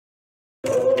I'm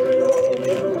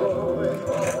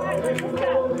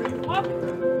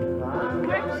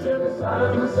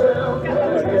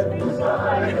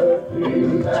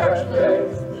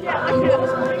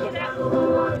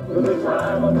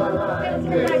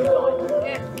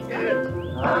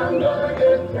gonna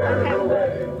get carried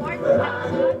away, but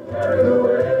I get carried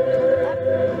away.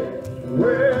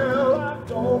 Well, I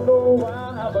don't know why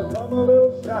I become a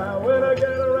little shy when I get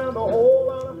around a whole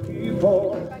lot of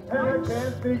people, and I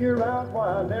can't figure out why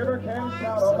I never can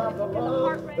shout about the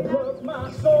love that floods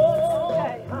my soul.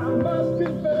 I must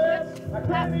confess, I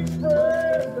can't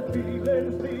express the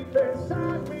feelings deep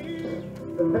inside me,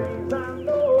 the things I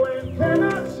know and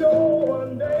cannot show.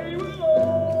 One day will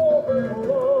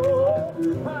overflow.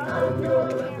 I'm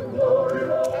gonna let the glory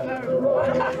roll,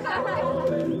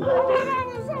 rolling,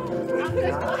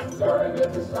 I'm gonna get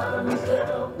beside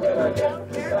myself when I get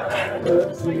beside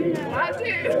the sea. I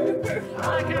do.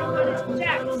 I got one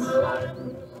Jax.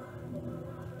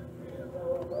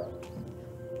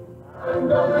 I'm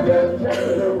gonna get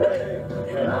carried away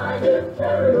when I get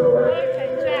carried away.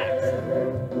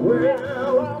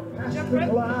 Well, I'll pass the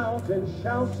clouds and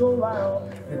shout so loud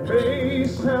it may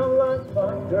sound like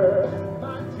thunder.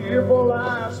 My tearful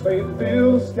eyes may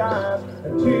fill the skies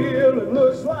until it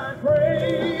looks like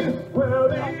rain. When I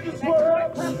leave this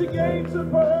world past the gates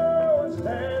of pearl and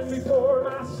stand before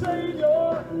my Savior,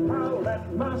 I'll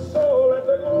let my soul let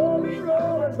the glory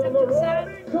roll and from the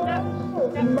rolling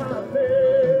coals in my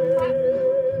name.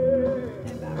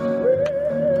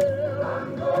 Well, I'm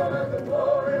gonna let the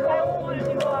glory roll and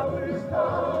the rolling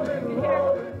calling,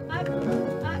 rolling. I'm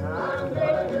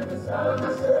gonna get beside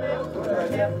myself when I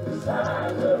get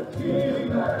beside the King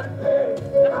that day.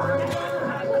 I'm gonna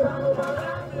have the time of my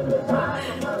life and the time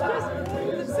of my life.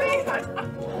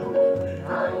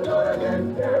 I'm gonna get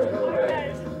carried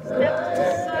away. I'm gonna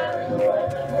get carried away.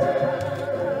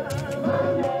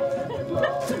 I'm gonna get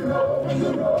the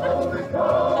rolling,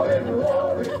 calling,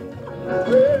 rolling.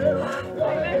 Well, I'm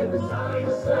gonna get beside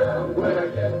myself when I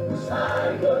get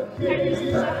beside the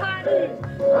King that day.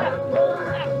 I'm gonna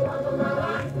have the time of my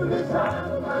life when the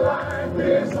time of my life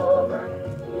is over.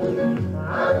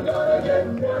 I'm gonna get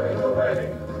carried away,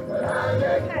 but I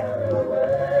get carried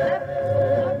away.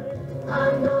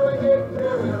 I'm gonna get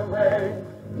carried away,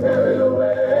 carried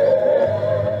away,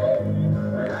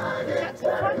 but I get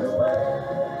carried away.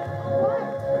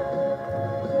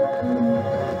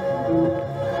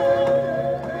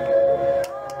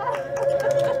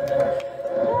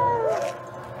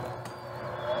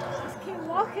 Just keep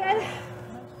walking.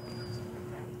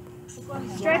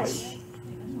 Stretch.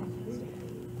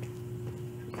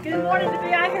 Good morning to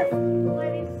be out here,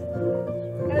 ladies.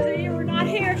 Those of you who are not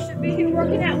here should be here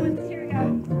working out with us. Here we go.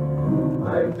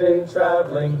 I've been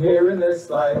traveling here in this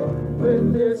life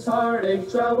with its heartache,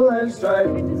 trouble, and strife.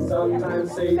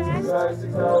 Sometimes Satan tries to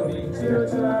tell me to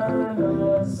turn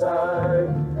aside.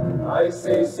 I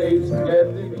say, Satan,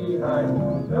 get thee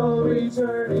behind. No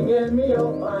returning in me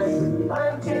you'll find.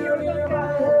 I'm too near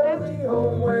my heavenly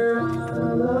home where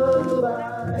I'll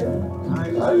abide.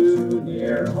 I'm too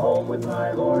near home with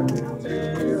my Lord,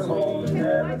 dear home in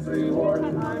heaven's reward.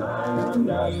 I'm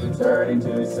not returning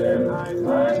to sin.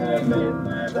 I have made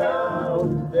my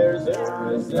vow. There is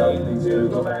nothing to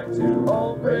go back to.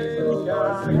 All praise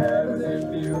God, heaven's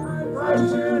in view. I'm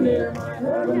too near my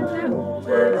heavenly home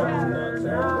where I'm not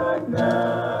turn back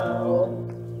now.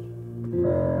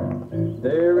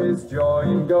 There is joy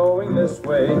in going this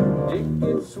way. It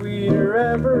gets sweeter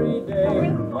every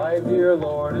day. My dear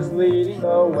Lord is leading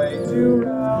the way to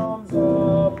realms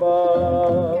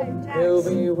above. He'll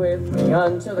be with me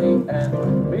until the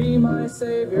end. Be my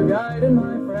Savior, guide, and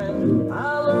my friend.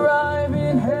 I'll arrive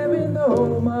in heaven, the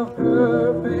home of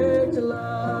perfect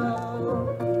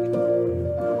love.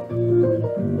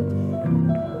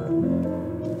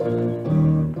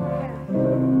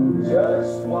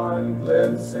 Just one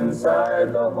glimpse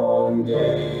inside the home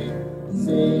gate.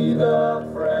 See the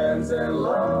friends and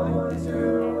loved ones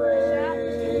who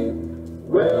wait.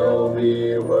 Will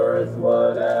be worth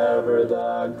whatever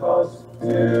the cost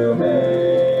to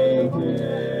make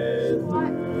it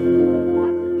through.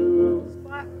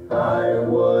 I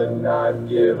would not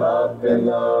give up in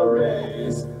the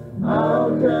race. I'll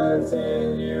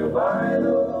continue by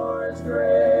the Lord's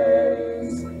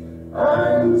grace.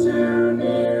 I'm too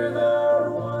near the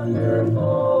wonderful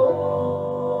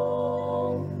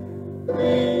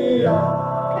beyond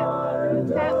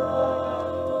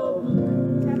love.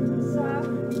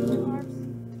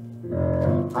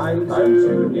 I'm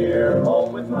too near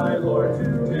home with my Lord to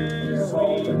His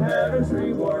home in heaven's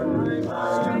reward.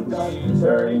 I'm not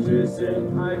turning to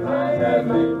sin. I have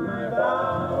made my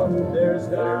vow. There's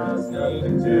just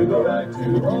nothing to go back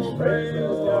to. Oh, praise the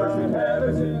Lord, we have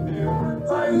it in view.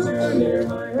 I'm too near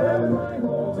my heaven, my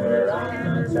home, where I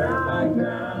can turn back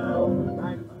now.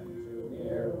 I'm too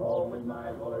near home with my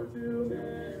Lord, too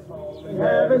near home in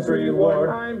heaven's reward.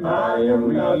 I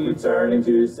am not returning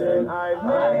to sin. I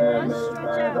have moved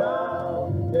my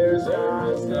vow. There's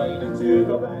just nothing to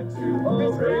go back to.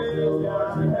 Oh, praise the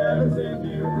Lord, we have it in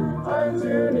view. I'm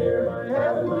too near my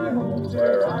heaven, my home,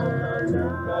 where I can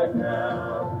turn back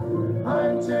now.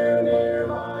 I'm too near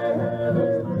my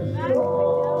heavenly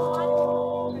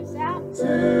home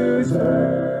to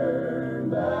turn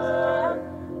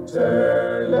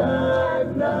back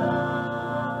now.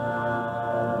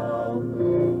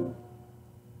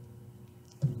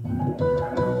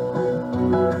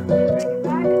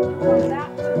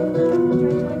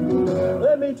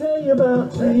 Let me tell you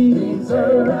about Jesus,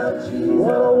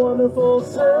 what a wonderful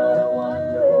soul.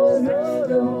 Let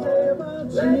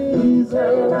me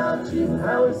tell you about Jesus,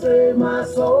 how he saved my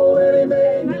soul and he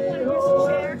made me whole.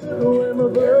 He took away my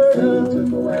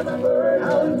burden,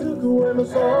 how he took away my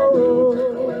sorrow.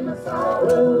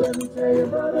 Well, let me tell you,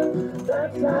 brother,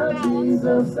 that's how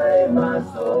Jesus saved my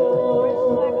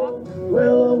soul.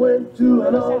 Well, I went to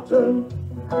an altar,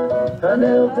 I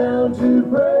knelt down to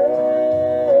pray.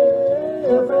 I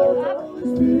felt the Holy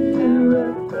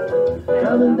Spirit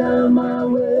coming down my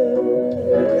way.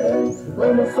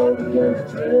 When my soul began to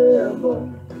tremble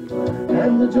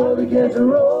and the joy began to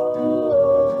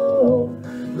roll.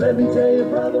 Let me tell you,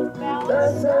 brother,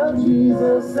 that's how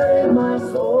Jesus saved my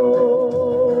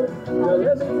soul. Now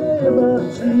let me tell you about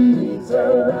Jesus,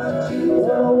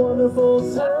 what a wonderful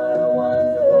soul.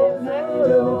 Let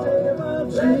me tell you about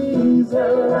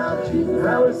Jesus,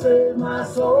 how he saved my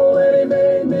soul and he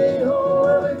made me whole.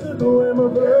 Well, he took away my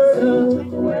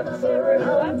burden,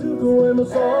 how he took away my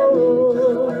sorrow.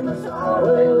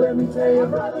 Well, let me tell you,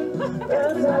 brother,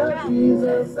 that's how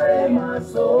Jesus saved my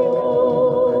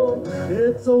soul.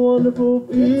 It's a wonderful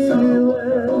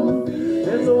feeling,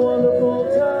 it's a wonderful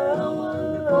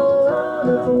time,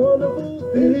 it's a wonderful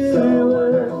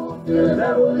feeling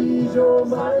that will ease your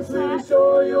mind. Pretty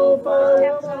sure you'll find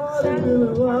your heart is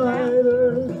feeling lighter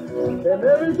and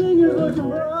everything is looking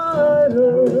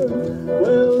brighter.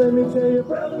 Well, let me tell you,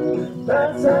 brother,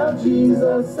 that's how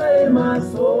Jesus saved my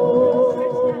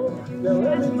soul. Now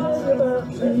let me tell you about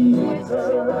Jesus,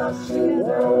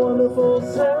 what a wonderful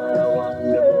soul.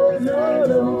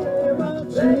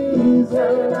 Let me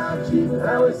tell you about Jesus,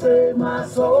 how he saved my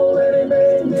soul and he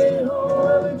made me whole.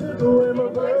 Well, he took away my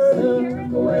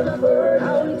burden,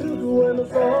 how he took away my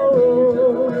sorrow.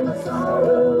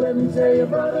 Well, let me tell you,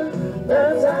 brother,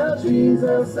 that's how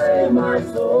Jesus saved my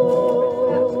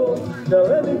soul. Now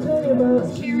let me tell you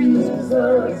about Jesus,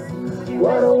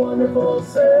 what a wonderful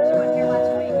Savior.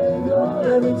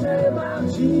 Let me tell you about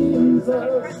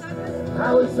Jesus,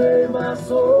 how he saved my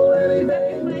soul and he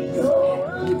made me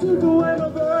whole. He took away my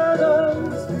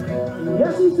burdens,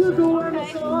 yes, he took away my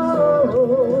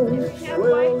sorrow.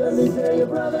 Well, let me tell you,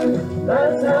 brother,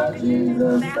 that's how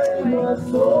Jesus saved my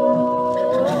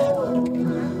soul.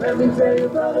 Let me tell you,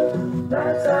 brother,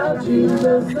 that's how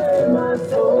Jesus saved my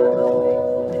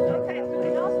soul. Okay, we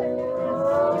can also do this.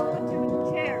 Put you in the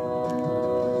chair.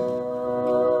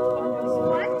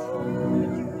 Squat. Put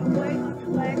your weight on your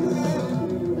legs.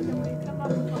 And we come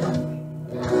up and up.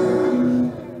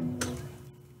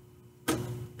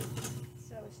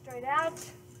 So straight out.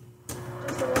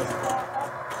 Just a little squat up.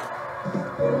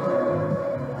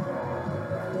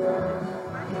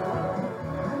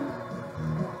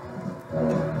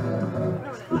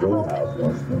 This old house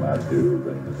was to my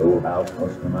children, this old house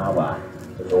was to my wife.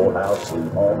 This old house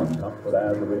was home and comfort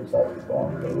as a big salty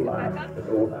storm little life. This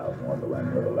old house won the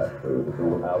wind with a left through. This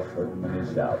old house heard many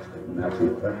shouts, and now she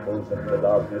trembles in the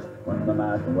darkness when the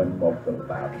night and wind walks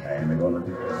about. Ain't they gonna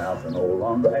need this house no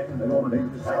longer? Ain't they gonna need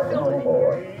this house no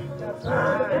more?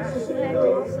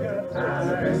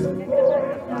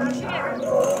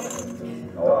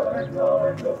 Northern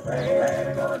glowing to fame,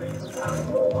 ain't gonna need this house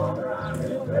no longer. I'm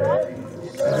ready to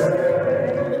say.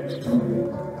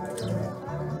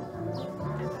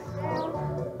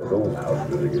 This old house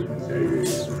is getting saved.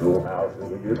 This old house is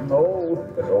getting old.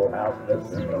 This old house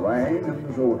lives in the rain, and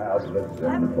this old house lives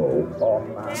in the cold. All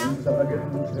my knees are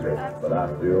getting silly, but I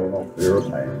feel no fear of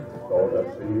pain. Cause I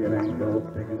see an angel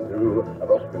sticking through a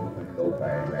broken window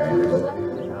pane. Ain't they gonna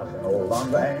need this house no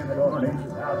longer? Ain't they gonna need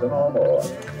this house no more?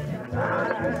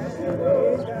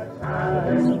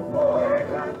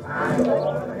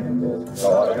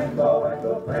 Lord, and go and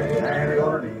go pray. Ain't they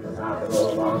gonna need this house no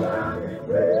longer? I'm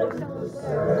ready to say.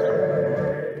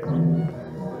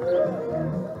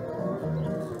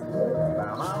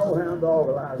 Now my old hound dog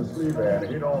lies asleep and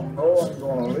he don't know I'm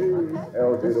gonna leave.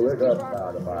 Elsie to wake up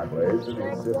by the fireplace and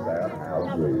he'd sit down and I'll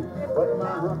sleep. But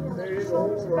my hunting days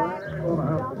over, I ain't gonna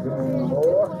have to do no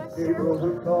more. Keep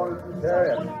losing on the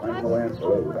chariot, when the wind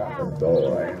blows out the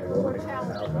door. Ain't gonna need this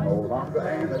house no longer,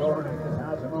 ain't gonna need this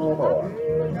house no more.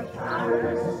 Time to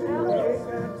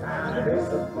disappoint, time to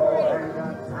disappoint, ain't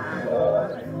got time for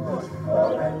it.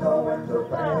 Oh, ain't going to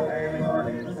play, ain't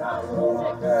gonna need this house no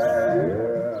longer.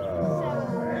 Yeah.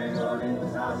 Ain't gonna need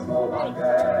this house no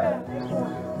longer.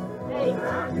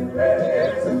 Now you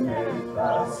ready to meet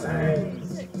the saints.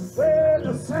 When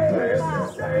the saints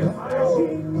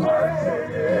marching,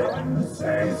 when the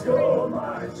saints go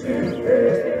marching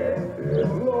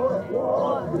in. Lord,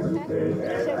 walk with me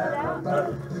and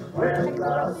when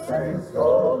the saints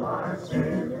go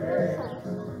marching in.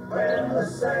 When the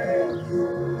saints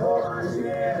go marching in.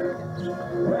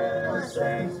 When the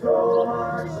saints go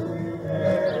marching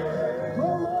in.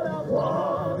 Lord,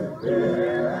 walk with me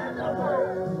and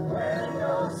when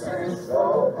the saints go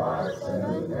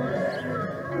marching in.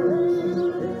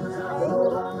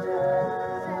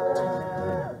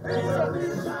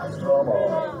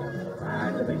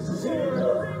 Time to be zero,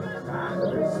 time to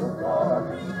be so far.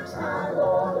 Time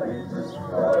all ages,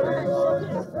 all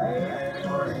ages. Ain't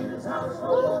gonna need this house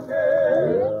no longer.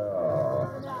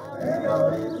 Ain't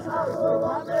gonna need this house no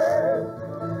longer.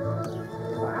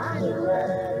 Are you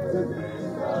ready to be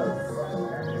close?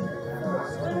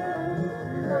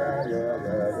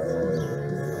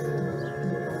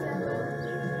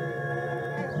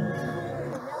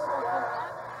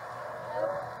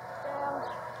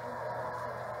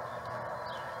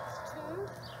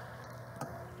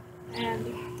 And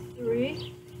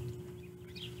 3,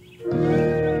 4,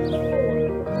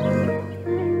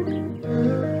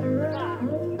 5,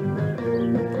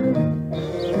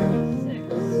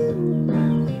 6,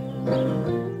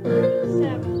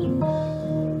 7,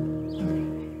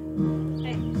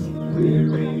 8.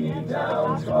 Weary,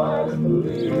 downtrodden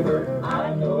believer, I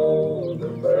know the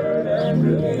burden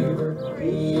reliever.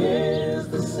 He is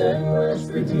the sinless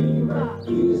redeemer.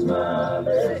 He's my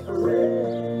best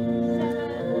friend.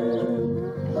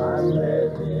 I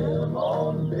met him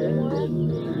on bended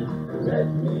knee, met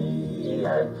me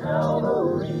at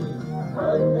Calvary,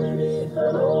 underneath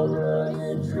an old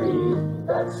rugged tree.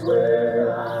 That's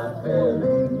where I've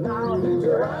been. Now he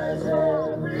dries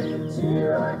every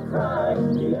tear I cry.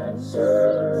 He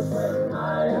answers when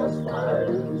I ask why.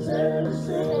 He's every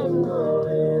single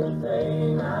little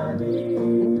thing I need.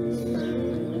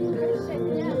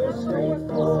 He's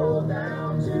faithful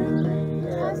down to the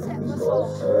end. He's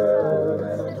closer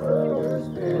than a brother's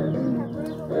been.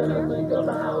 When I think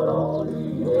about all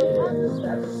he is,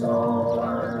 that's all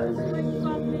I need.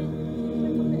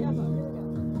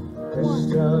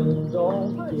 Christian,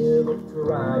 don't give up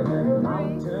trying.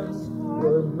 Mountains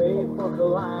were made for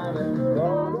climbing. The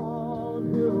one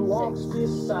who walks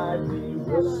beside me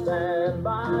will stand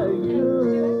by you.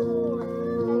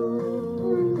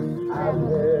 I've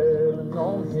never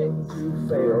known him to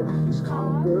fail. He's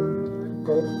conquered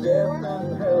both death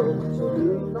and hell. So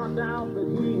do not doubt that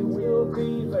he will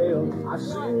prevail. I've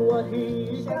seen what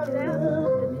he can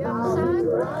do. Now he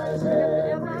dries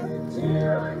every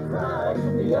tear I cry.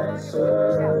 He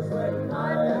answers when I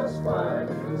ask why.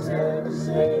 He's every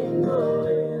single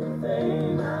little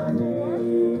thing I need.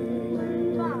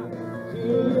 He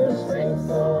is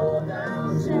faithful down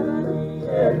to the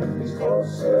end. He's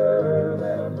closer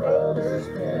than a brother's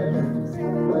pen.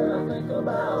 When I think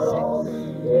about all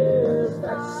he is,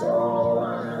 that's all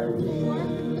I need.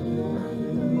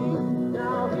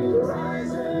 Now he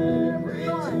dries every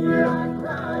tear I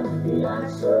cry. He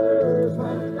answers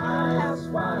when I ask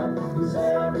why. He's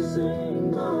every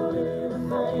single little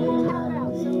thing I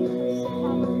need.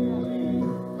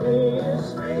 He is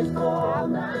faithful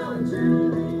down to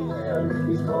the end.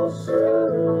 He's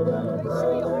closer than a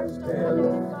brother's pen.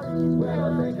 When I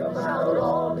think about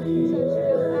all he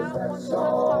is, that's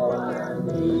all I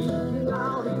need.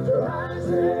 Now he dries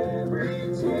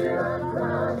every tear I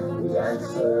cry. He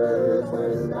answers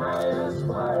when I ask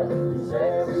why. He's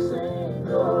every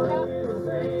single little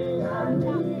thing I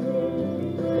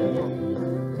need.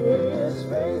 He is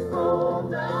faithful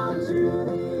down to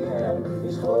the end.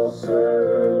 He's closer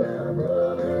than a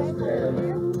brother's pen.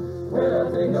 When I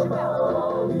think about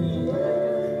all he is,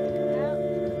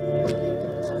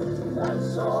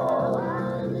 that's all I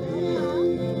need.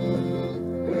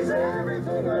 He's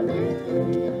everything I need.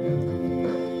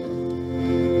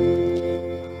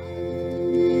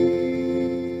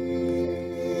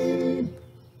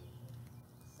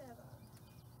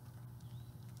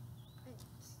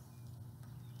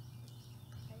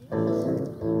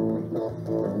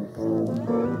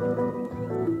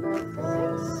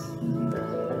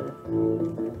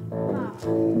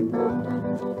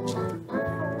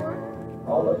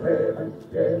 heaven,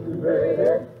 getting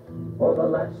ready for the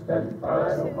last and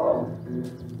final call.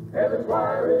 Heaven's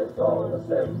wire is on the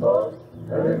symbol,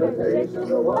 an invitation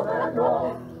to one and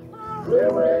all.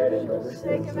 We're waiting for the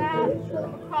Shake him out.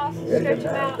 Across and stretch him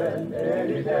out.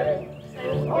 any day.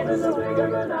 On the swing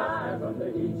of an eye from the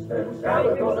eastern sky,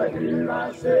 we're gonna hear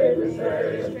our Savior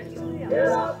say, get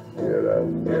up,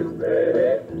 get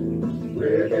ready.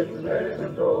 We're getting ready to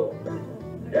go.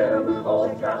 Get a move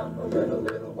on, count a little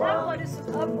while. That one is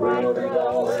some upright We'll be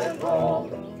rows. going home.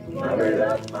 I made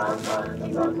up my mind,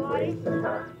 I'm not wasting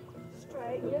time.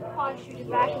 Straight. Your posture, your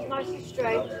back is nice and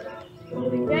straight.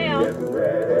 Moving down. Get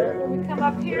ready, When we come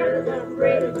up here, we're going to bring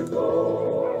ready to go.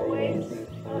 our weights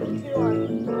up to our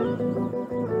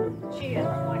chin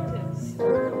like this.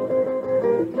 We're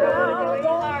going to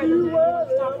go even higher than that.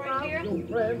 Stop right here.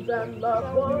 Friends and loved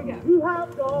So, here we ones go. who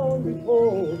have gone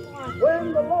before. When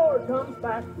the Lord comes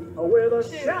back with a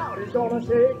Two. shout, He's gonna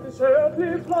shake the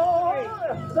earthly floor.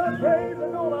 The graves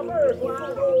are gonna burst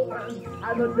wide open,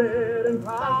 and the dead in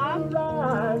Christ will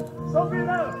rise. So get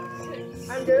up 6,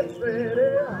 and get ready,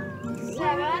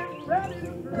 7, ready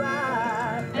to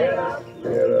fly. Eight.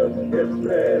 Get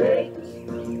ready. 8,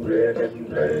 We're getting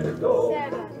ready to go.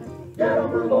 7, Get a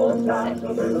move on, time in a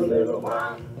little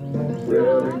while.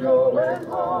 We'll be going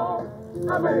home.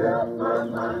 I made up my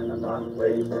mind, I'm not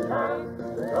wasting time. The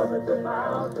trumpets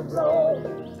about to blow.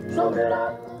 So get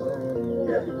up,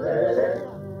 get ready.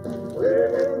 We're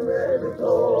getting ready to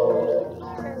go.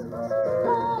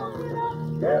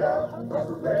 Get up, get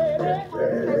ready.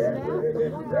 We're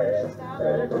getting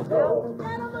ready to go.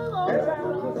 Get out,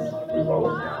 move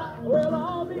on. We'll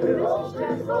all be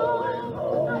going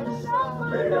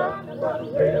home. Made up, but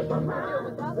made my mind.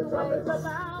 The trumpets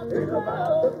about to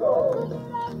blow.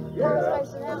 Get up,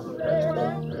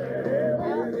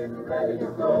 ready to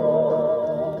go.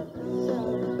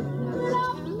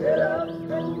 Get up,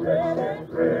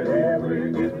 ready,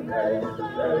 we're getting ready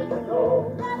to go.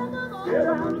 Get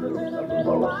up,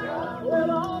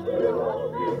 we'll all be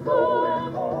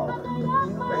going home.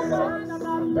 Made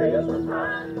up, made us some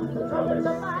time. The trumpets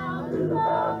about to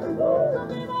blow.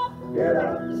 Get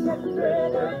up,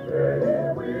 ready,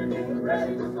 we're getting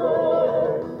ready to go.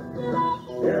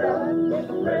 Get up,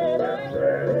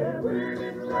 ready, we're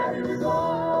getting ready to go.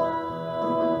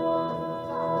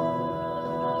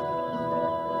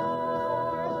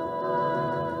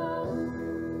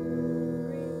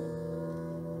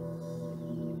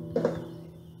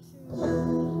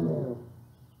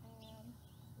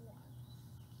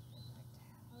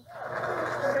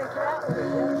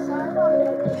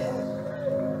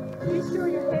 Be sure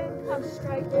your head comes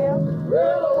straight down.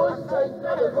 Well, I wouldn't take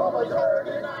nothing from a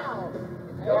journey now.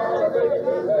 Gotta make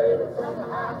it later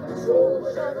somehow. So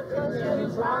everything that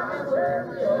is right and turn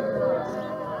me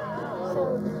around. So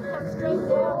come straight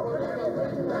down.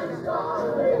 Thanks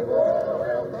God, they go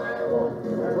well, I won't. The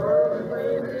world is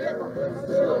laying here, but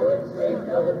still I wouldn't take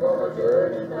nothing from a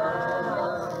journey now.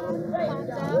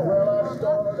 Well, I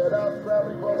started out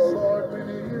traveling for the Lord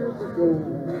many years ago.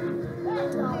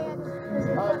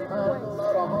 I found a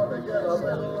lot of heartache and I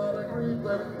met a lot of grief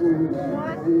and woe.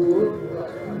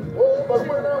 Oh, but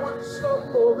when I would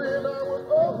stumble, then I would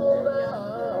fall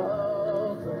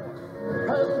down.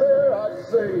 And there I'd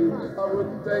say, I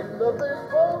wouldn't take nothing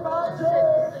for my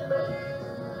journey now.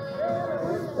 I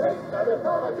wouldn't take nothing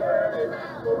for my journey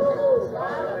now. For the most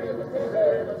while I never take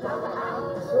it in somehow.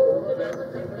 So that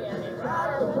everything can be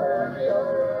tried to turn me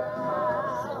around.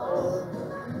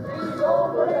 He's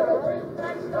over everything,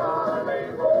 thanks God, I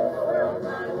ain't over the world I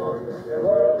want. The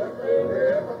world is laying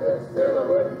here, but still I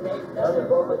wouldn't take nothing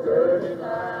for my journey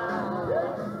now.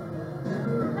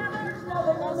 Now there's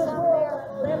nothing in this world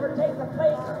that ever takes the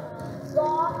place of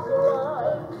God's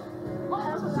love.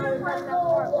 All the suffering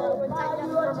will buy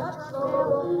you a touch of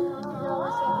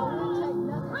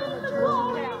love. Bring the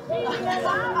glory, King, and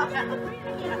I'll get the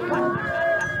feeling in my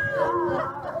heart.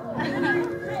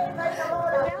 Thank the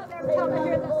Lord, Now they're coming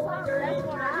here this summer. That's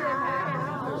what I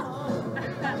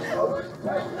I wouldn't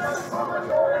take nothing for my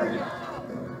journey now.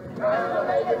 Gotta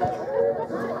make it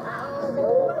somehow.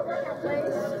 Oh, the better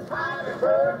place is time to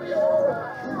turn me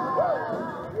around.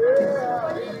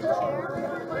 Yeah, he's over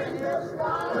everything, that's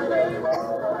God, I ain't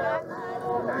over that.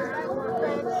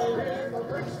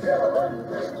 Still I wouldn't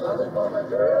take nothing for my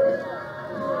journey now.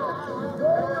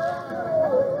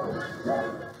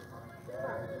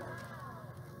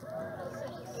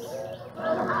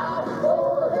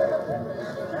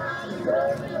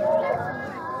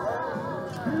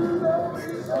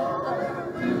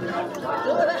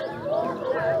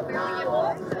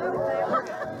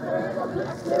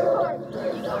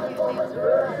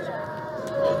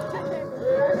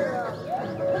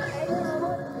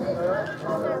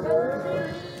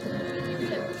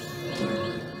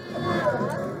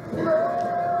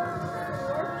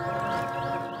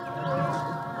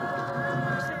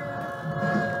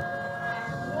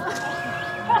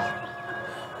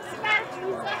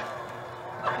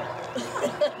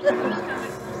 That's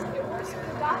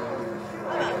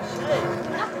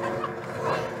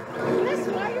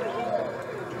why you're here.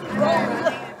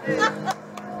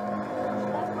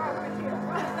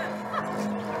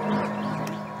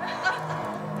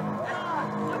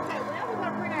 Okay, now we're going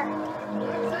to bring our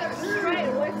legs straight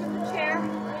away from the chair.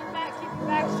 Lean back, keep your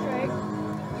back straight.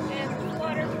 And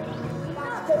flutter.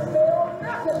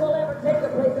 Nothing will ever take the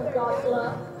place of God's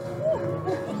love.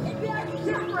 If you had a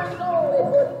different soul, it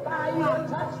would buy you a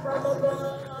touch from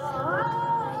above.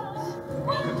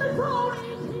 And the soul is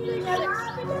healing and I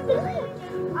begin to feel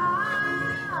power.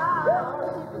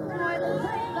 Now in the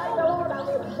same like the Lord, I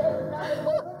will say nothing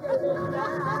more than now.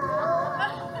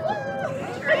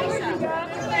 Teresa, go.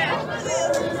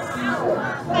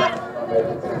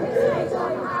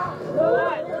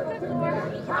 Good. Look at more.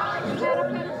 Pedal,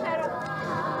 pedal, pedal.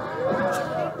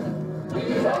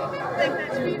 Think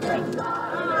that's me.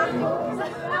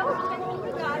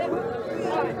 Got it.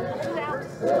 Good. Down.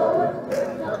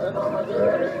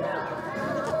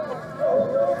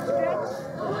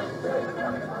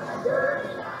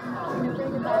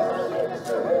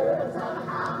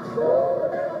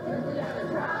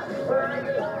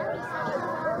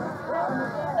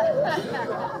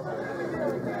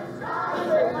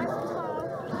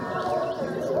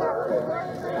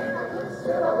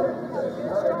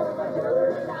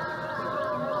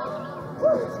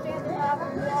 Standing up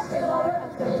and walking off.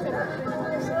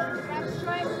 Back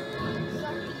straight.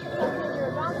 Suck in your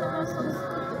abdominal muscles.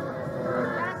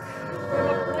 Back. Bring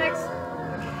up your legs.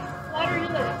 Flutter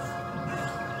your legs.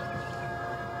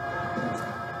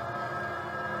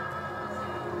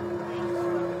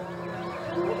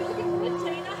 Looking good,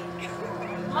 Tina.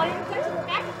 All you touch the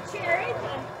back of the chair, ain't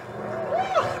you?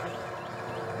 Woo!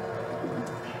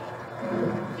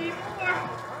 Few more.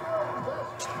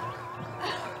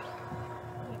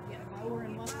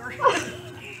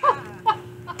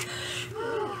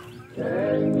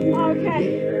 Can you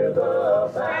hear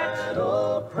the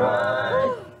battle cry?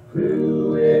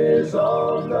 Who is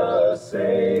on the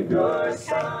Savior's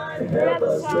side? Help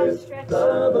us lift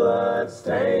the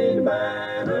blood-stained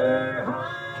banner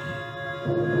high.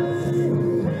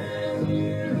 Can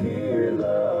you hear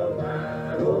the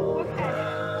battle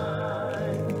cry?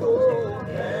 Oh,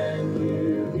 can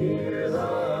you hear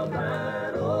the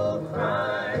battle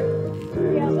cry?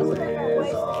 Who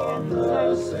is on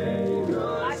the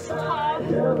Savior's side?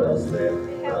 Help us lift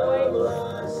the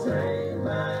blood-stained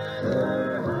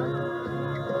banner high.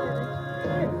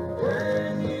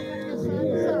 Can you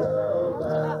hear the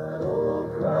battle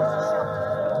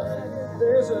cry?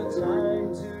 There's a time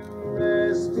to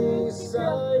rest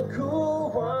beside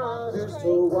cool waters,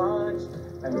 to watch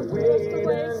and wait and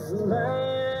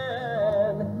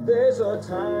plan. There's a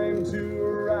time to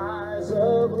rise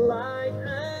up like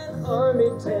an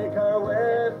army, take our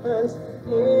weapons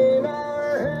in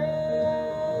our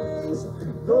hands.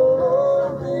 The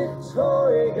Lord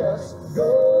victorious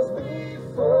goes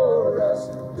before us.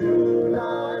 Do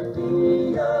not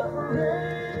be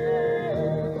afraid.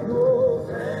 Oh,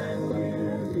 can you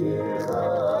hear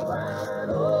the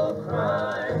battle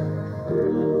cry?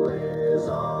 Who is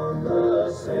on the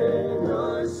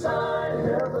Savior's side?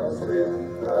 Help us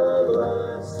lift the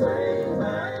blood-stained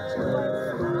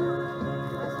banner high.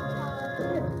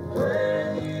 When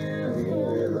you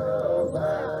hear the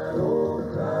battle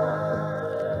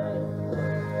cry,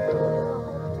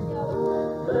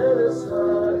 let us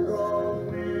not grow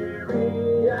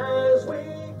weary as we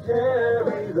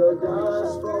carry the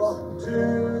gospel to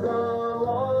the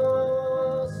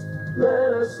lost.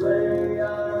 Let us lay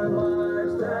our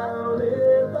lives down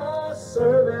in the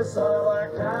service of our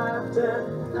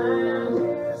captain and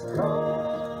his cross.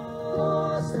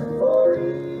 For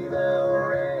evil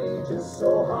rages,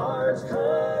 so hearts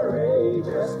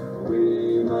courageous,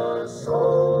 we must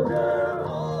soldier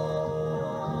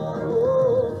on.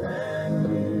 Oh, can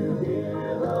you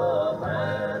hear the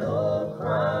battle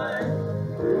cry?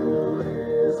 Who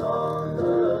is on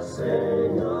the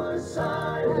Savior's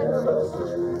side? Help us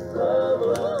lift the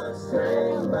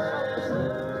blood-stained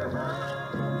banner high.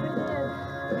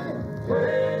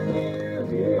 When you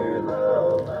hear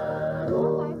the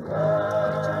battle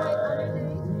cry,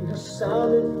 He's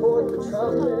sounding forth the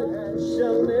trumpet and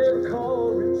shall never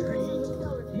call retreat.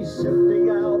 He's sifting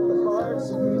out the hearts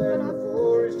of men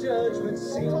before his judgment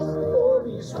seat. Oh,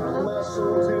 be strong, my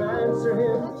soul, to answer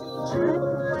him. True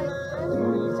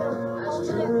as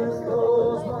truth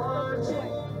goes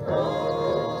marching on.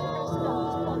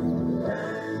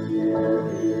 Can you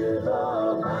hear the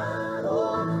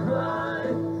battle cry?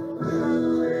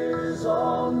 Who is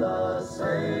on the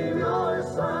Savior's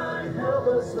side? Help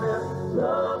us lift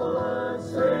the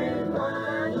blood-stained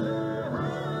banner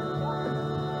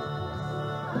high.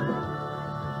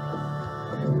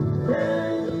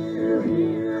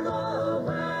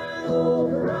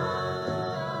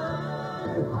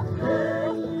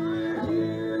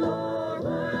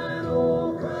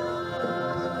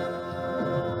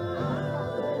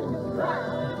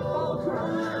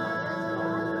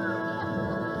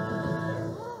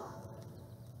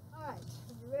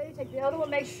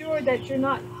 make sure that you're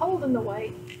not holding the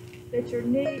weight, that your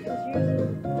knee is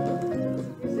using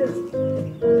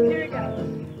resistance. Here we go.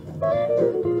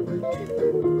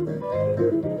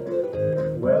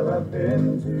 Well, I've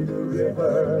been to the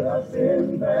river, I've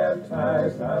been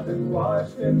baptized, I've been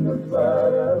washed in the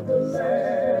blood of the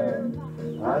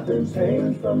Lamb. I've been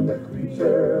changed from the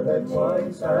creature that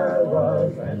once I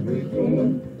was, and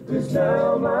redeemed is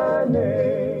now my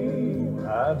name.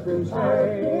 I've been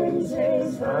changed,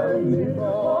 I'm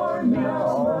reborn now,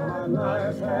 all my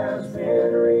life has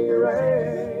been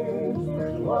rearranged.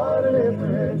 What a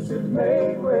difference it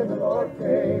made when the Lord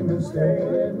came and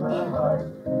stayed in my heart.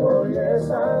 Oh yes,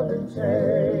 I've been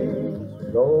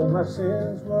changed. Though my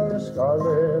sins were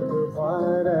scarlet or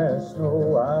white as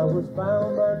snow, I was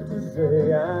bound, but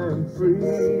today I'm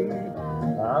free.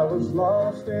 I was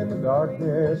lost in the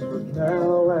darkness, but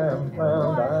now I'm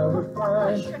found. I was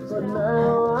blind, but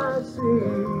now I see.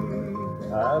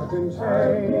 I've been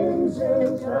changed,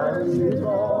 I'm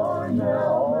reborn now,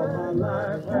 all my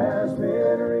life has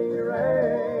been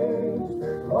rearranged.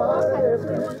 What a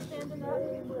difference.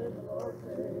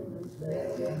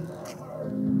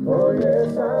 Oh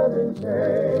yes, I've been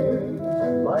changed.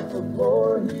 Like the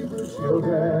poor Hebrew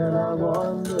children, I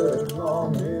wandered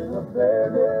long in a fair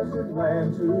desert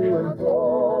land to and fro.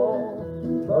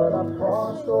 But I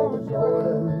crossed over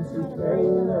Jordan to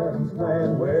Canaan's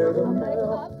land, where the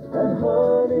milk and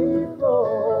honey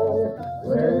flow.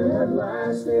 When at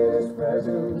last in His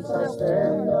presence I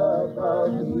stand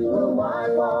above, He will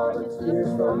wipe all the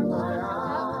tears from my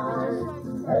eyes.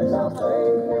 And I'll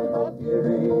thank Him for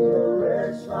giving a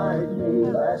wretch like me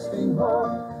lasting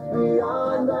hope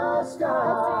beyond the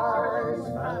skies.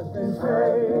 I've been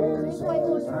changed,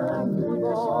 I'm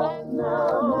reborn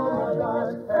now, my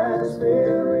life has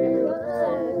been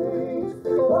rearranged.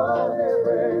 What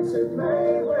difference it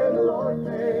made when the Lord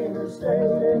came and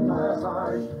stayed in my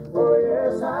heart. Oh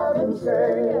yes, I've been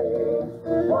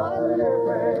changed. What a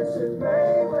difference it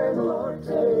made when the Lord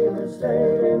came and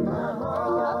stayed in my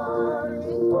heart.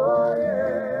 Oh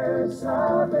yes,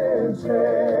 I've been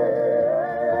changed.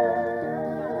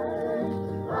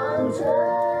 I'm changed.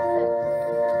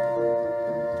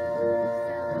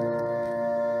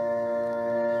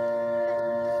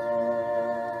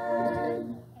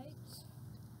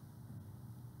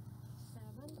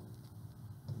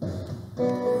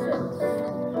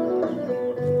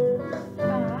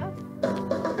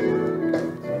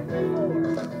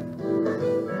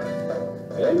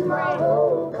 In my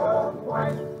robe of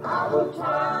white, I will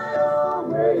fly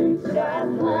away to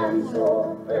that land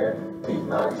so fair. Meet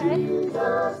my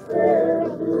Jesus there,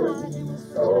 the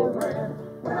so grand.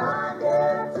 When I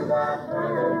get to that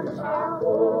land, in my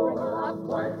robe of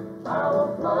white, I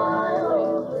will fly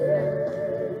away.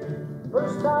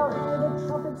 First I'll hear the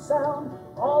trumpet sound,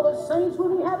 all the saints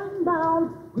will be heaven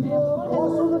bound. We'll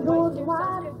cross through the doors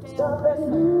wide, stop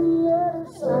and do the other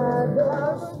side. There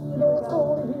I'll see those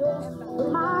holy hills,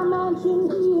 with my mansion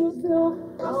He is built.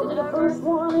 I'll be the first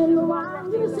one in the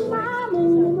line, you see my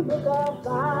name in the book of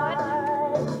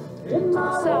life. In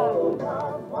my robe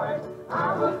of white,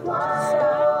 I will fly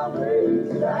away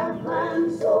to that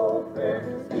land so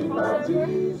fair. Meet my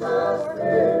Jesus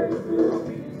there, it will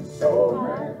be so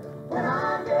grand. When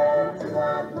I get to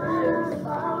that land, in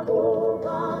my robe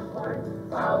of white,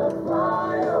 I will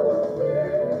fly away.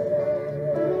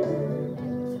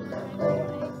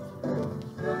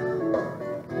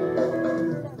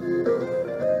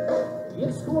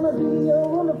 It's gonna be a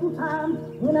wonderful time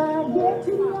when I get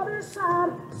to the other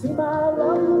side. See my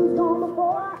loved ones gone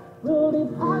before, we'll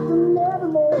depart from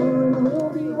nevermore. And we'll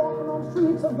be walking on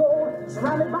streets of gold,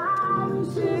 surrounded by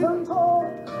riches untold.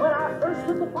 When I first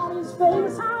looked upon His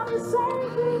face, how He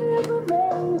saved me His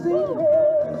amazing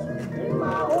grace. In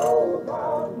my robe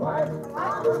of white,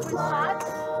 I will fly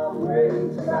away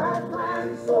to that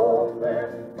land so fair.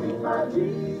 Meet my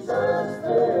Jesus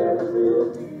there, it will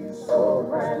be so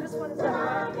grand. When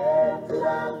I get to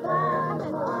that land,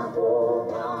 in my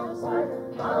robe of white,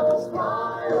 I will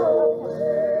fly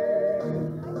away.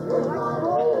 In my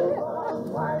robe of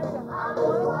white, I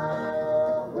will fly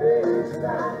away to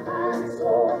that land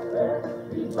so fair.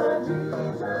 Meet my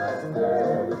Jesus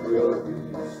there, it will be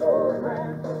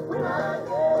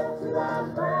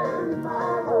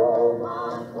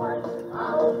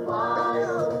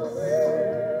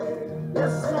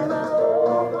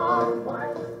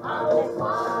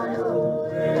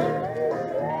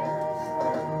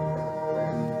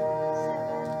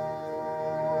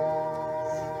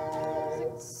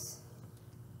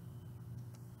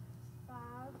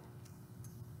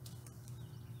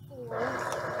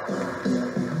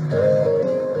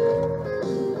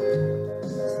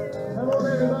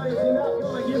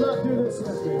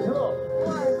with me. Come on.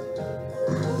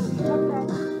 Okay.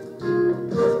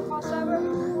 Crossover.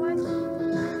 One.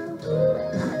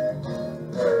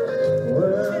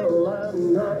 Well, I'm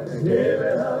not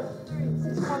giving up.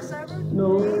 Six crossover. No,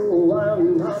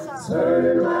 I'm not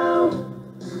turning around.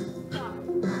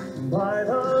 By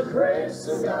the grace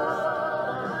of God,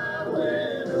 I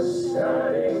win a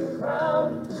shining crown.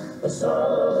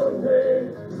 Someday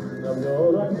I'm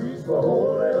gonna reach for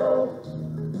holding on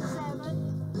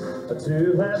to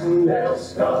that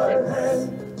nail-scarred hand.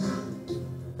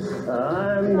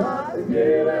 I'm not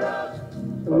giving up.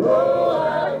 No,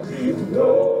 I keep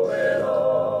going on.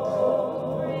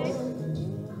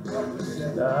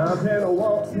 I've been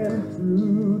walking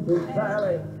through the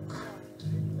valley,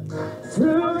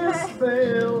 through this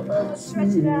vale of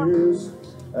tears.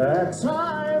 At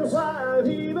times I've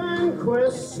even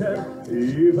questioned,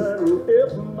 even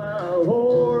if my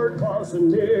Lord wasn't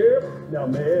near. Now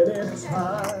many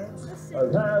times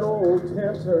that old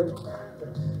tempter,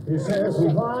 he says,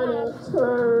 why not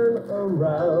turn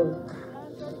around?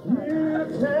 You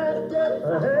can't get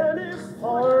any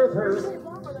farther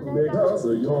because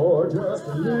you're just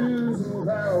losing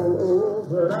ground. Oh,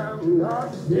 but I'm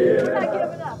not giving up.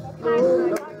 Not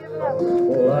giving up.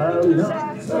 Well, I'm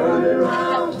not turning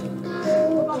around.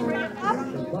 Bring it up.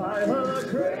 By the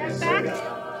grace of Back.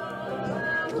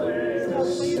 God, with a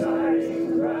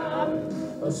shining crown.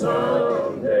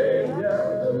 Someday,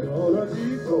 yeah, I'm gonna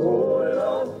keep holding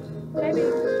on Maybe.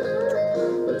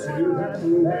 to that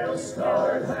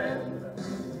nail-scarred hand.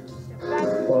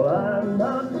 Well, I'm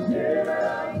not giving up.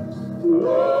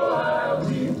 Oh, I'll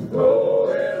keep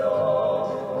going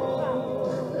on.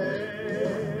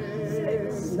 Hey,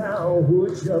 now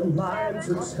would you mind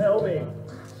to tell me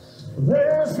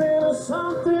there's been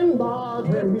something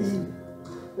bothering me?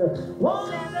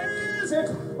 What is it?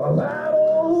 That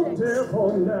old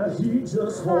devil, now he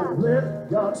just won't let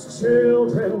God's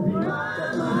children be.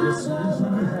 You see,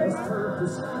 he has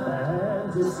purpose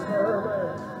and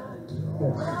determined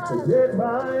to get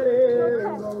right in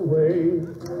the way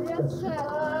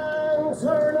and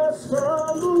turn us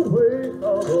from the way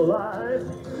of life,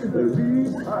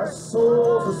 lead our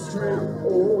souls astray.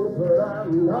 Oh, but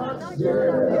I'm not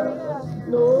giving up.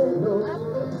 No, no,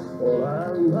 well,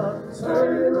 I'm not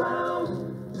turning around.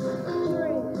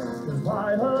 'Cause by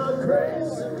the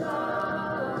grace of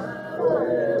God,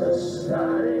 with a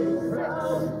shining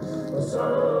crown,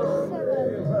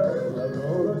 someday I'm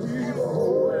gonna keep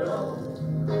holding on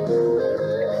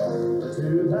to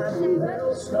that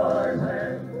nail-scarred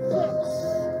hand.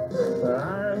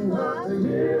 I'm not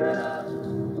giving up.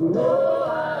 No,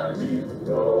 I'll keep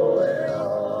going on.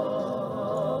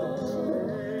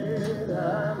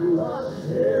 I'm not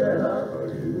giving up.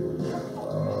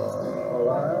 Oh,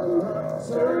 I'm not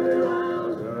turning around.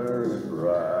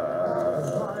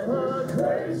 By the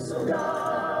grace of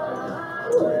God,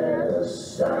 with a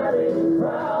shining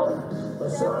crown.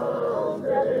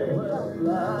 Someday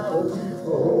I'll keep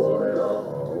holding on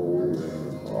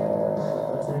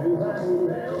to that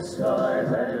nail-scarred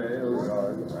hand. Oh,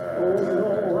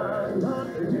 no, I'm not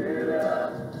giving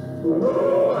up.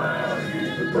 Oh, I'll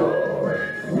keep going.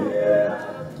 Yeah.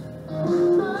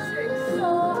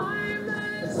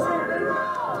 Turning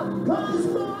around, 'cause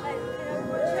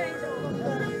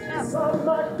some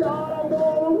my God, I'm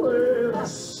gonna wear a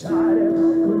shining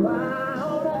crown.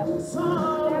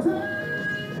 Someday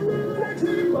I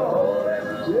keep holding,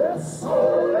 yes,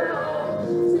 holding on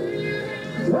to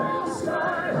that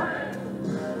sky hand.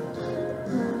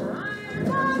 I'm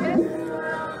gonna keep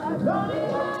going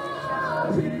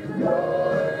on.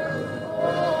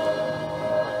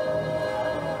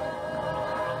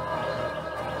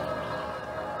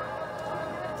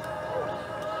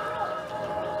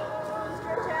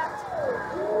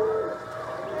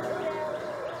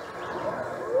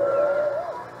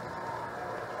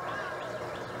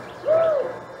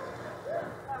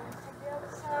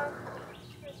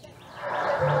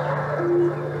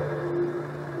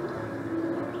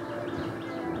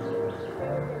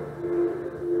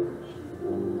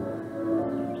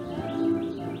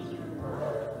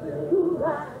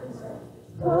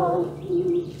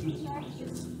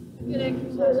 Good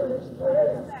exercise.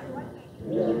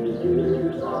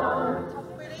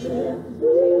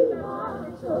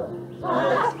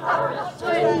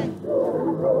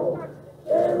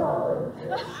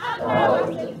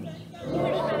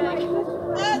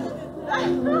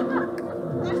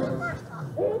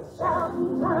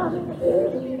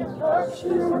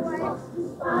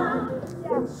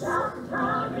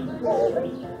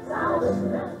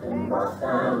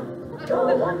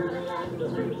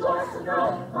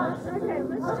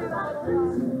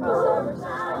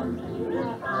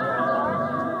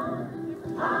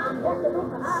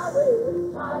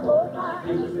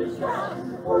 angels we shout,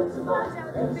 voice of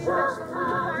light, and shout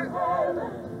time in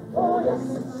heaven. Oh yes,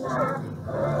 it's shout.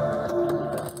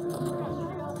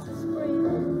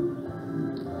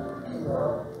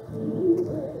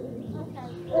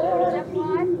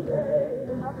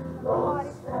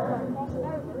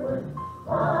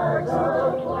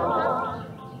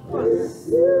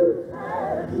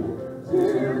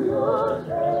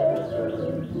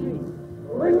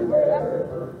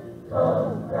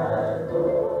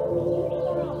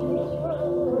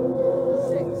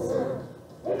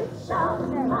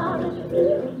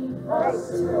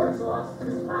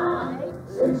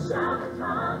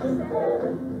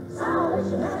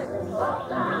 Salvation has been brought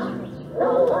down. No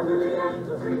wonder the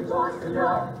angels rejoice to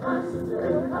know my sister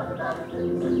is covered up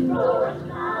in things going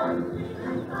now and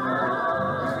leaving now.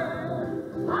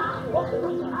 I'm walking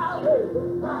on the highway,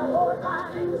 my Lord,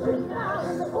 my angels ring down,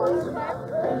 and the voice of that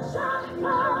great shouting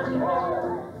cloud in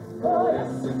heaven. Oh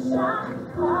yes, it's shouting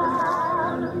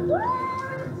cloud.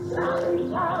 Shouting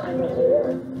cloud in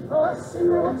heaven. A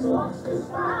sinner that's lost is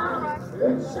found.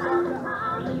 It's shouting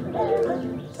cloud in heaven.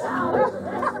 Salvation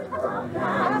has been brought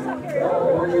down. No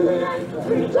wonder the angels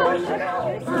rejoice to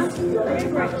know my sister is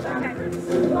covered up in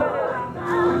things going now.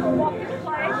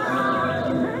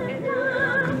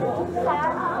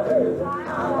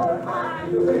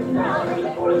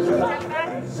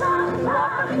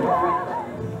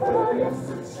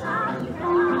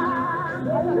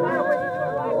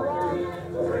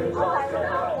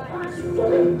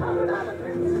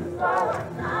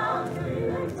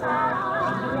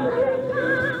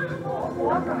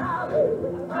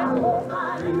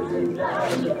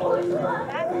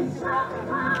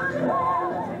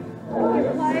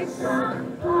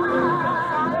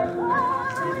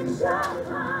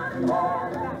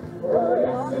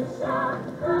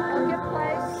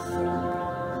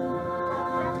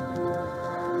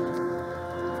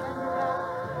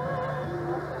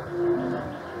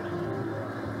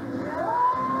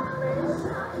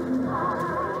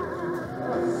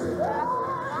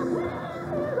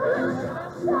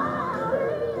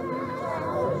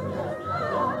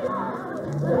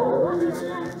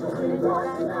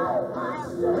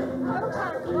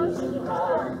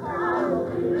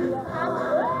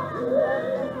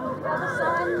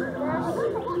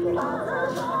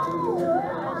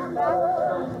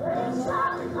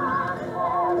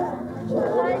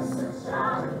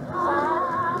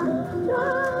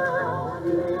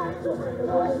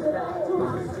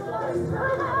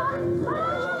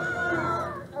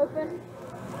 Open.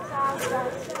 Sound,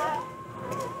 shut.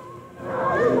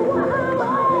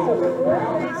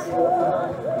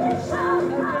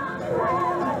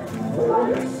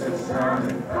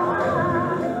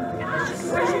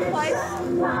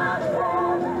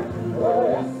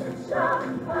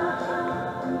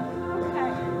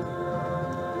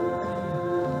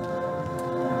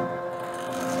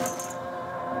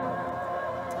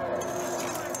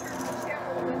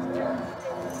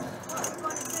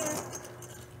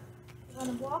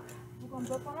 We're going to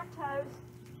go up on our toes.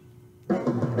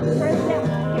 Press down.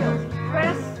 Here.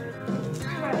 Press.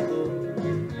 Press.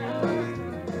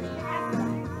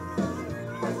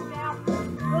 Press down.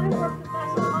 Really work the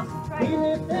muscle. Concentrate.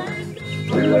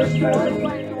 We let God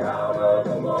way out of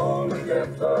the lonely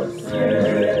depths of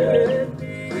sin.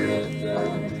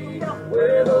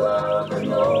 Where the love and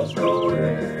lost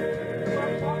away.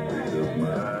 Took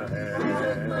my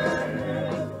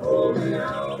hand, pulled me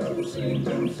out of the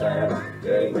sinking sand,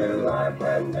 gave me life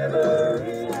that never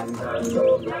ends. I'm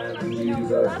so glad that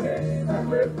Jesus came and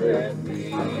lifted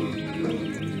me.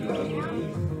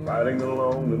 Fighting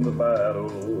alone in the battle,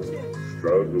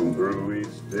 struggling through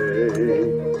each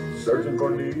day, searching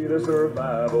for need of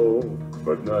survival,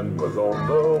 but none was on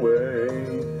the way.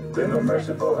 Then the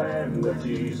merciful hand of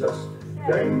Jesus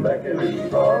came beckoning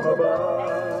from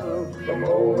above. The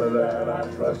moment that I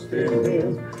trusted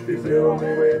Him, He filled me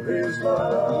with His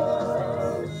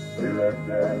love. He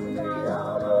lifted me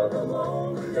out of the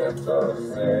lonely depths of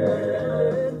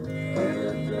sin. He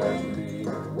lifted me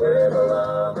where the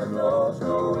love and lost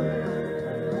no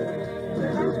end. He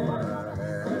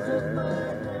took my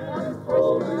hand,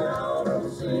 pulled me out of the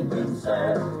sinking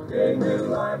sand, gave me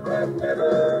life that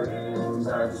never ends.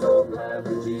 I'm so glad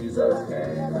that Jesus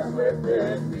came and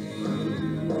lifted me.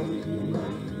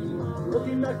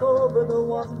 Looking back over the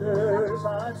wonders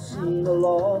I've seen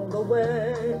along the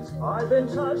way, I've been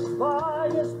touched by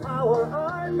His power,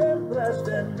 I've been blessed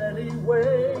in many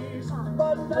ways,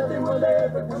 but nothing will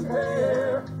ever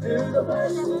compare to the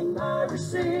blessing I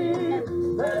received.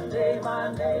 That day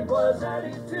my name was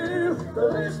added to the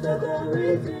list of the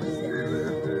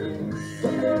redeemed. He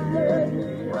lifted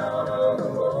me out of the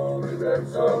lonely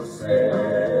depths of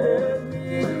sin.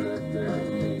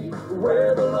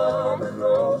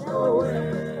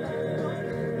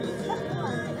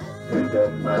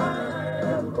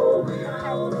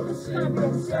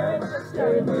 singing sad.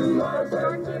 Gave me life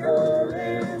that never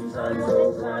ends. I'm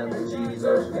so glad that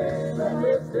Jesus came and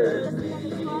lifted me.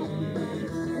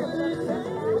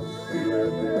 He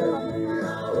lifted me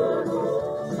out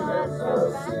of darkness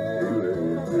of sin.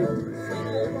 He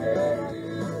lifted me again.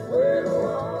 When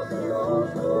all the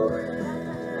lost were in.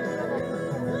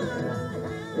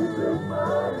 He took my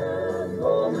hand,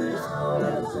 pulled me out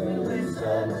and singing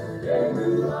sad. Gave me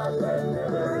life that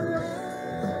never ends.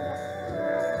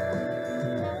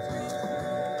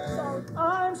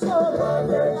 I'm so glad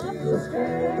that Jesus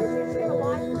came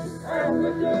and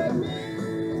lifted me.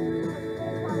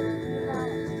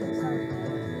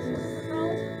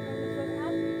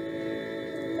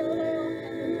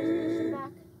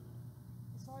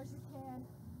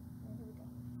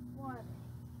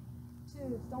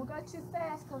 Don't go too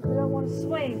fast because we don't want to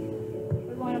swing.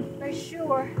 We want to make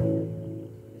sure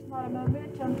it's not a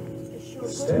momentum. It's sure.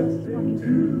 Step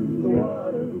into the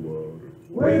water,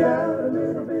 wait out a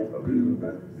little bit,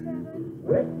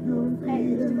 wet your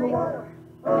feet in the water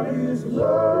of His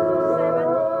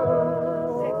love.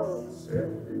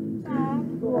 Step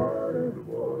into the water,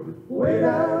 wait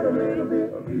out a little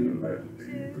bit,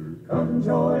 come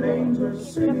join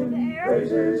angels singing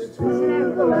praises to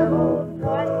the Lamb of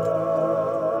God.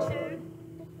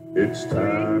 It's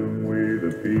time we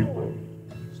the people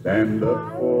stand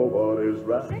up for what is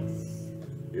right.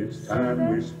 It's time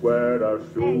we squared our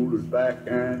shoulders back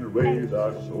and raised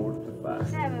our swords to fight.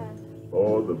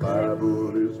 For the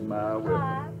Bible is my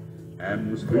weapon and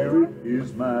the Spirit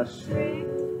is my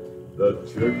shield. The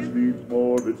church needs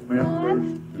more of its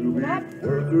members to be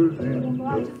workers in the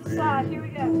field. Here we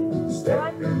go.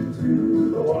 Step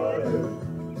into the water,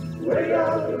 way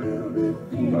out a little bit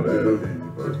deeper,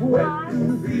 wet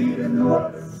your feet in the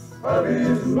water of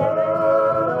His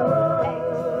love.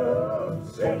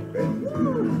 Step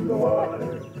into the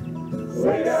water,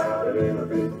 way out a little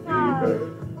bit deeper,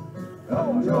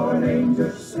 come join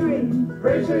angels singing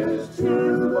praises to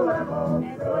the Lamb of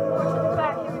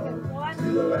God. To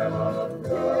the Lamb of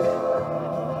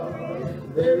God.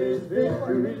 There is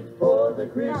victory for the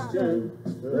Christian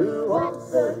who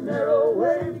walks the narrow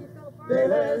way.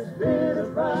 There has been a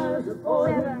prize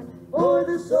appointed for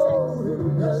the soul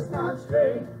who does not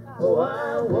stray. Oh,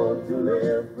 I want to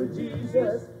live for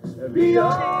Jesus, be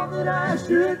all that I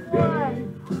should be,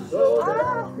 so that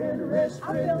I can rest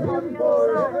with Him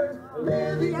forever,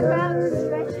 live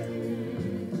eternity.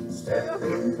 Step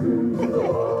into the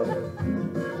water,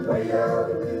 way out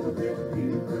a little bit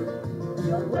deeper,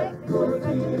 wet your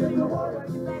feet in the water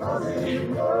of His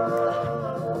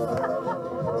love.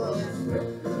 Step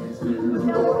into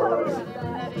the water,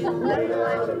 way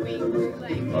out a little bit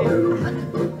deeper,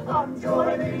 come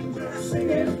join angels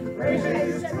singing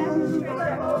praises to the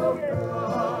Lamb of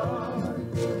God.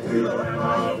 To the Lamb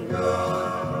of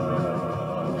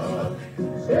God.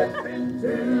 Step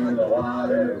into the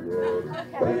water,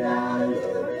 way out a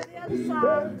little bit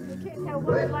deeper,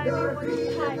 wet your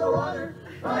feet in the water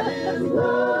of His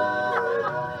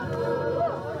love.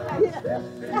 Step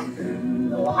into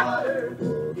the water,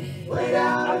 way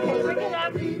out a little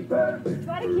bit deeper,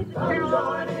 come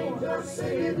join angels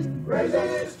singing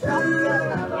praises to the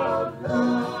Lamb of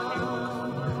God.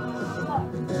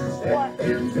 Step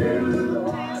into the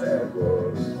water,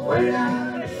 way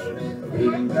out a little bit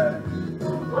deeper,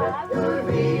 wet your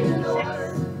feet in the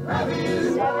water of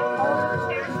His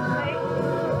love.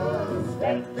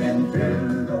 Step into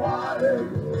the water,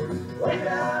 way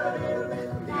out a little bit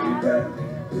deeper,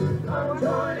 come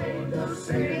join angels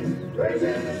singing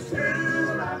praises to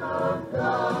the Lamb of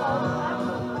God.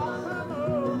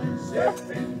 Step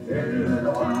into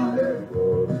the water,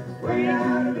 way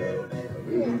out a little bit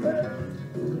deeper,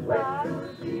 wet your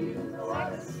feet in the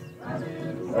water of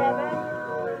His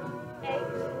love.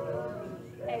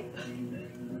 8,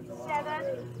 7,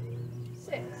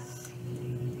 6,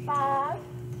 5,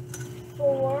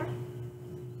 4,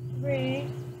 3,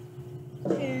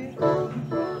 2,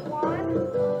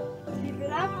 1. Keep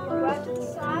it up. We'll go out to the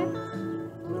side.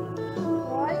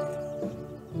 1,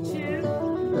 2,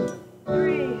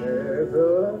 3,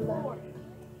 4, 5.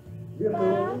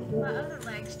 My other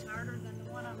leg's harder than the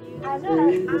one I'm using. I know.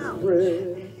 Ouch.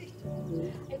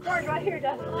 It burned right here,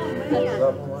 doesn't Oh, it?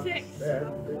 man. 6,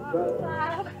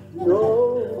 5,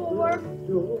 4,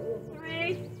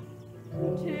 3,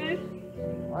 2,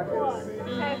 1.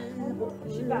 Okay,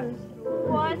 push it back.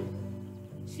 1,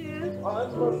 2,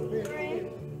 3,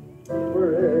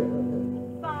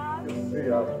 5,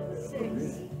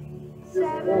 6,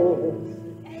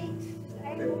 7, 8.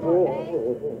 8 more. 8.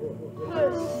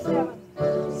 Push. 7,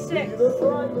 6,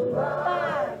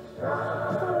 5,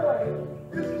 4,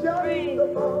 3, 2,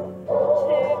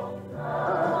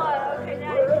 1.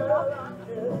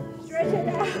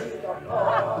 Woo!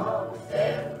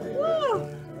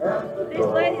 These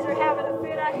ladies are having a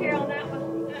fit out here on that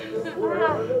one.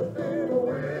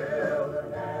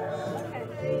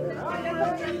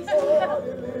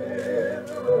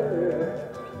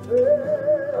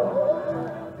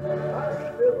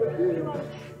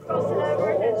 Cross it over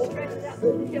and stretch it out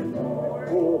so you get more.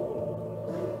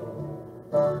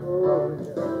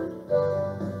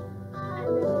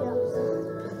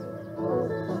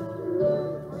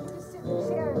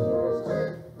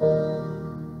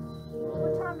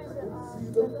 What time is it?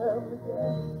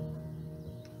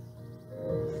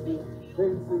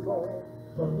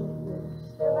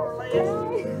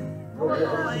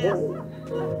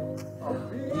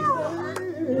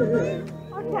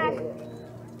 Okay,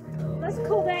 let's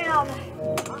cool down.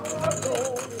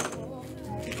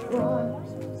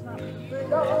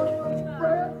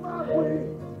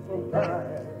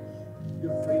 You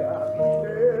see, I've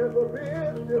never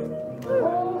been this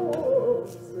well,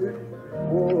 see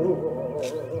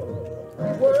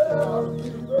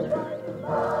the bright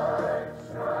light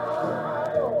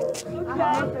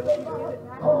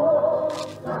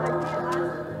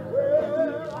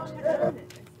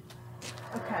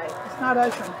Okay, it's not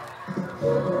open.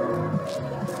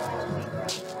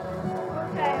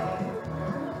 Okay.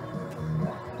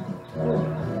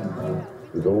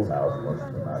 This old house was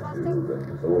for my children,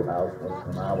 this old house was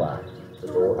for my wife.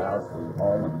 This old house was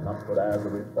home and comfort as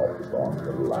we fought the storms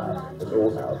of life. This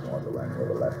old house was the rain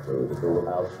with a left through. This old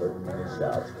house heard many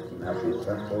shouts. Now she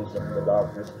trembles in the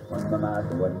darkness when the night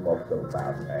and wind walks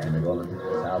about. Ain't they gonna need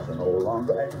this house no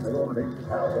longer? Ain't they gonna need this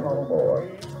house no more?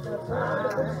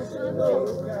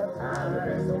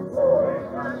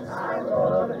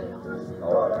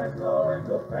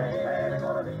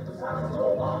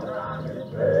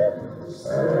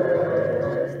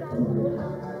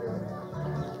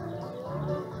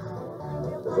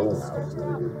 This old house is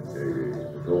getting shady.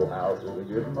 This old house is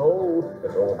getting old.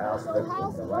 This old house lives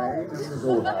in the rain. This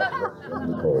old house lives in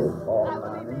the cold. All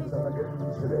my knees are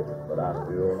getting shitty, but I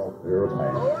feel no fear of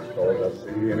pain. Cause I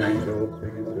see an angel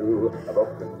peeking through a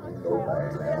broken window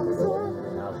pane. And we're going to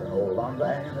this house no longer.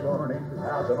 Ain't they gonna need this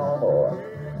house no more?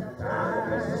 Now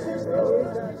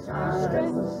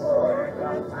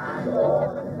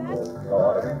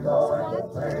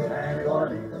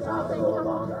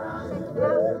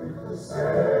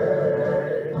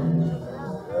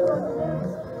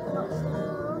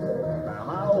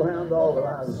my old hound dog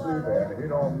lies sleeping. He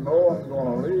don't know I'm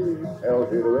gonna leave.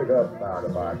 Tells you to wake up by the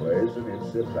fireplace and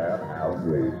he'd sit down and howl and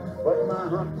grieve. But my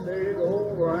hunting day's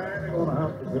over, I ain't gonna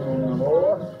hunt the coon no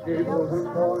more. Gables and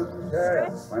corn and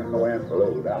calf when the wind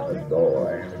blows out the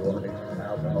door. Ain't they gonna need this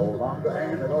house no longer?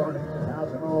 Ain't they gonna need this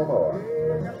house no more?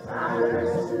 Time to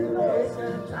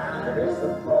miss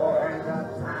the floor, ain't got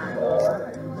time for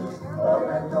it. Or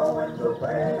ain't going to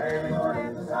play, ain't they gonna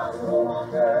need this house no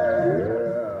longer?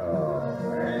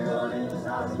 Yeah. Ain't gonna need this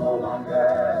house no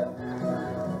longer.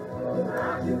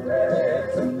 I'm getting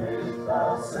ready to meet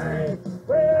the saints.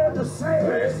 Where's the saints?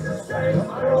 Where's the saints?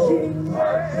 Marching,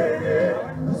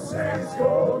 the saints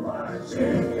go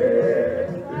marching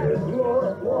in. There's Lord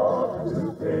of Wars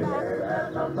to big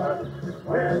and number.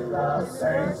 When the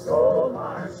saints go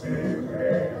marching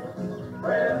in.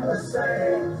 When the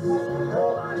saints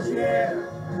go marching in.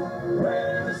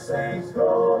 When the saints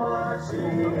go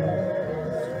marching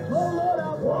in. Lord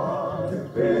of Wars to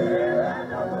big and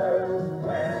number.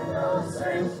 When the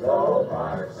saints go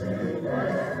marching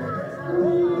in.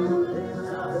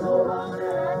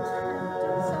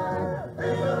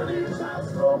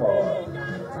 No more.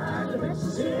 Time to mix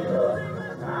the cereal,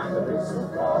 time to mix the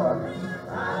floor.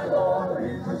 I'm going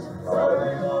to this, so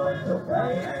we're going to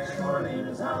play. Ain't gonna leave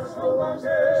this house no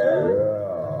longer.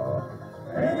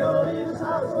 Ain't gonna leave this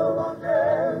house no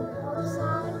longer.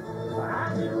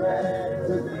 I'm getting ready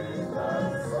to leave the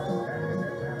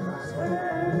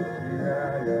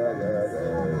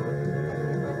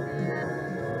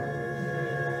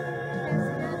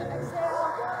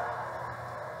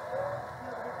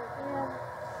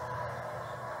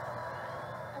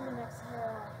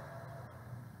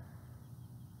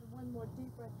One more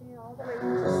deep breath in, all the way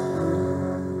in.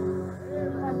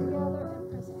 Back together and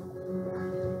press it.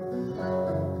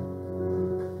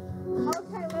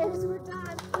 Okay, ladies, we're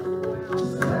done.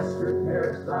 Let's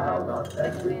repair style, not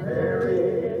that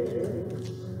repairing.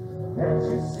 Can't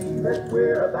you see that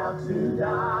we're about to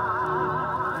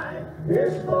die?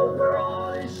 His boat we're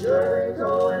on is surely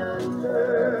going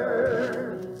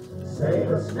under.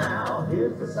 Save us now,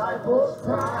 his disciples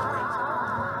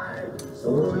cried.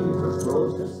 So Jesus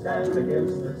rose to stand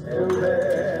against the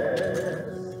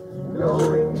terrorists,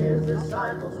 knowing his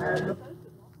disciples had the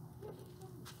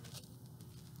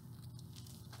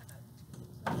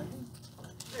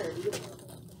I'm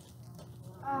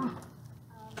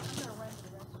gonna run to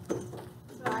the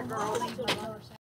restroom. Bye, girl.